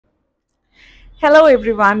Hello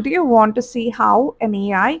everyone, do you want to see how an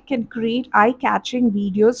AI can create eye-catching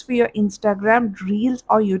videos for your Instagram Reels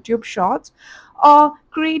or YouTube Shorts, or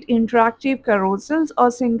create interactive carousels or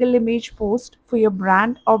single image posts for your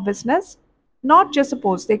brand or business? Not just a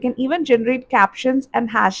post, they can even generate captions and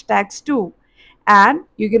hashtags too. And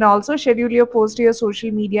you can also schedule your post to your social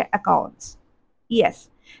media accounts. Yes,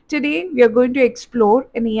 today we are going to explore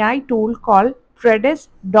an AI tool called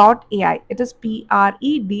Predis.ai. It is Predis.ai.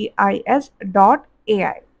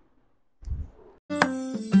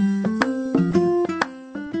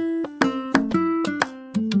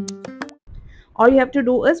 All you have to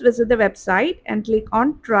do is visit the website and click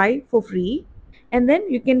on try for free. And then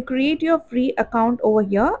you can create your free account over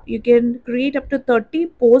here. You can create up to 30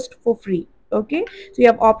 posts for free. Okay, so you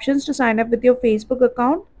have options to sign up with your Facebook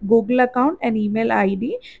account, Google account, and email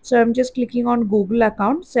ID. So I'm just clicking on Google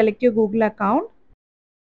account. Select your Google account,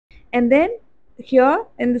 and then here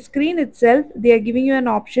in the screen itself they are giving you an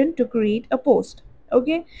option to create a post.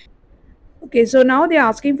 Okay, so now they're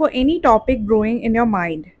asking for any topic brewing in your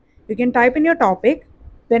mind. You can type in your topic: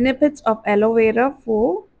 benefits of aloe vera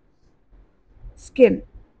for skin.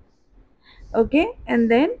 Okay,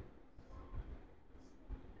 and then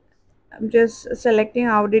I'm just selecting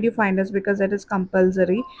how did you find us, because that is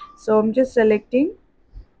compulsory. So I'm just selecting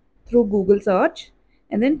through Google search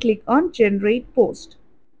and then click on generate post.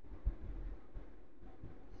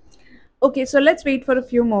 Okay, so let's wait for a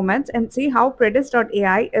few moments and see how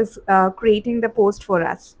Predis.ai is creating the post for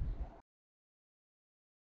us.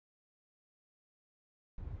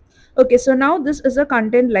 Okay, so now this is a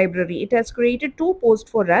content library. It has created two posts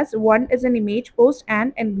for us. One is an image post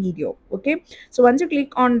and a video. Okay, so once you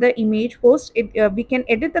click on the image post, we can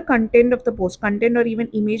edit the content of the post, content or even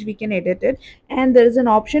image, we can edit it. And there is an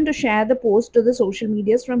option to share the post to the social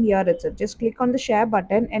medias from here itself. Just click on the share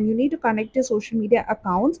button and you need to connect your social media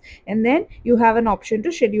accounts, and then you have an option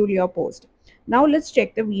to schedule your post. Now let's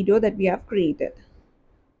check the video that we have created.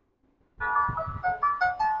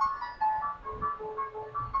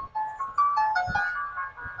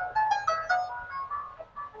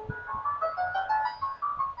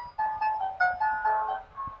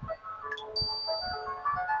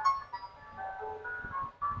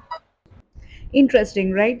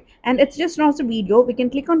 Interesting, right? And it's just not a video. We can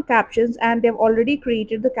click on captions and they've already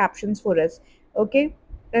created the captions for us. Okay,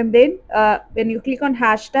 and then when you click on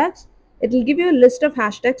hashtags, it will give you a list of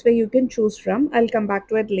hashtags where you can choose from. I'll come back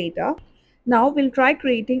to it later. Now we'll try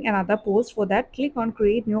creating another post. For that, click on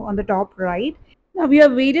create new on the top right. Now we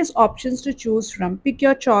have various options to choose from. Pick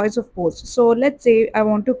your choice of post. So let's say I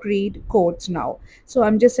want to create quotes now. So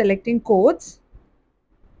I'm just selecting quotes.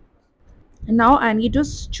 Now I need to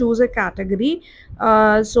choose a category.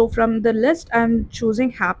 So from the list I'm choosing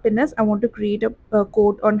happiness. I want to create a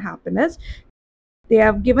quote on happiness. They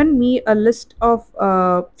have given me a list of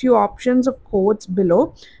few options of quotes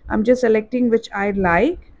below. I'm just selecting which I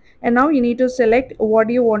like, and now you need to select what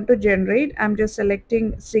do you want to generate. I'm just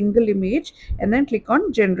selecting single image and then click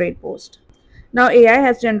on generate post. Now AI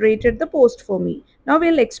has generated the post for me. Now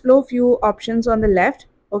we'll explore few options on the left.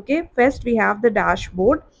 Okay, first we have the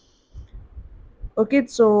dashboard. Okay,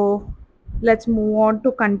 so let's move on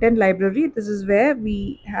to content library. This is where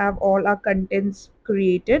we have all our contents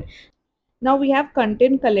created. Now we have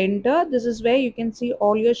content calendar. This is where you can see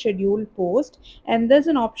all your scheduled posts, and there's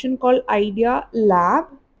an option called idea lab.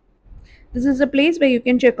 This is a place where you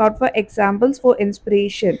can check out for examples for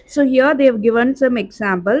inspiration. So here they have given some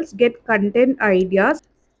examples. Get content ideas.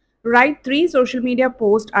 Write 3 social media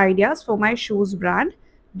post ideas for my shoes brand.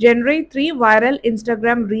 Generate 3 viral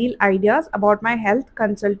Instagram reel ideas about my health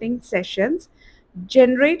consulting sessions.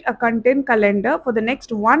 Generate a content calendar for the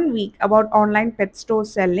next 1 week about online pet store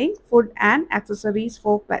selling, food and accessories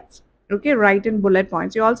for pets. Okay, write in bullet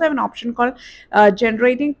points. You also have an option called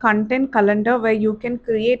generating content calendar, where you can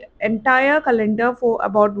create entire calendar for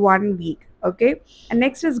about 1 week. Okay, and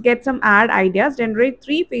next is get some ad ideas. Generate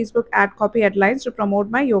 3 Facebook ad copy headlines to promote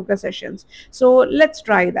my yoga sessions. So let's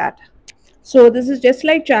try that. So this is just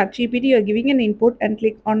like ChatGPT. You're giving an input and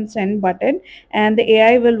click on send button, and the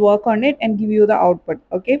AI will work on it and give you the output.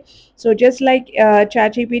 Okay, so just like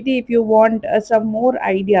ChatGPT, if you want some more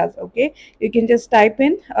ideas, okay, you can just type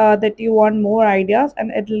in that you want more ideas, and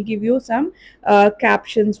it will give you some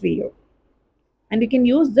captions for you, and you can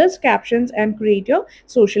use this captions and create your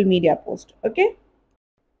social media post. Okay,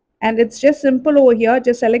 and it's just simple over here.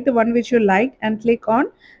 Just select the one which you like and click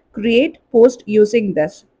on create post using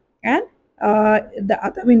this, and the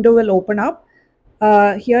other window will open up.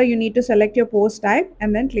 Here you need to select your post type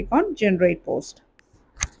and then click on generate post.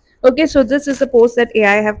 Okay, so this is the post that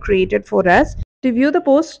AI have created for us. To view the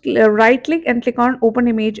post, right click and click on open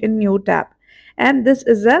image in new tab. and this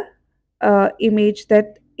is a image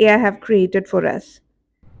that AI have created for us.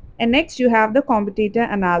 And next you have the competitor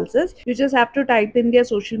analysis. You just have to type in their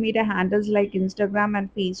social media handles like Instagram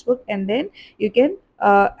and Facebook, and then you can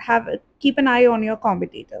keep an eye on your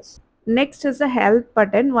competitors. Next is the help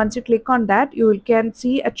button. Once you click on that, you can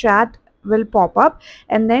see a chat will pop up,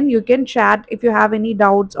 and then you can chat if you have any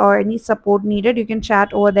doubts or any support needed. You can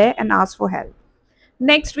chat over there and ask for help.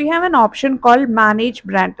 Next, we have an option called Manage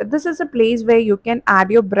Brand. This is a place where you can add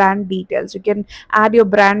your brand details. You can add your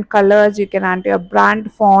brand colors, you can add your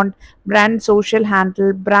brand font, brand social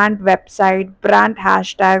handle, brand website, brand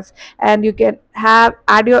hashtags, and you can add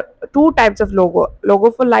your two types of logo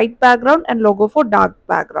for light background and logo for dark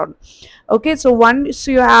background. Okay, so once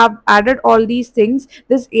you have added all these things,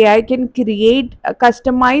 this AI can create a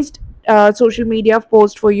customized social media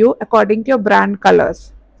post for you according to your brand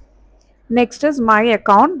colors. Next is my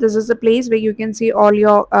account. This is a place where you can see all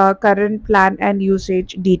your current plan and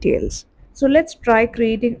usage details. So let's try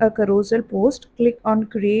creating a carousel post. Click on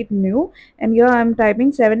create new, and here I'm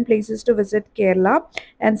typing 7 places to visit Kerala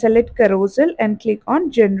and select carousel and click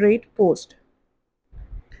on generate post.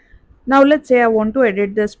 Now let's say I want to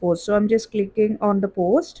edit this post. So I'm just clicking on the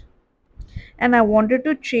post, and I wanted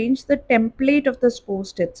to change the template of this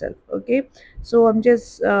post itself. Okay, so I'm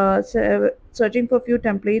just searching for a few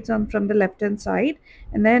templates on from the left hand side,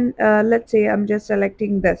 and then let's say I'm just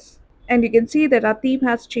selecting this, and you can see that our theme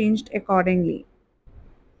has changed accordingly.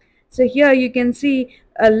 So here you can see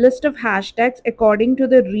a list of hashtags according to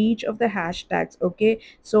the reach of the hashtags. Okay,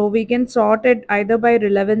 so we can sort it either by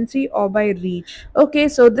relevancy or by reach. Okay,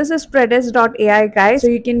 so this is Predis.ai, guys. So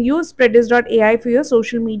you can use Predis.ai for your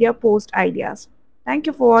social media post ideas. Thank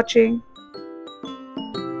you for watching.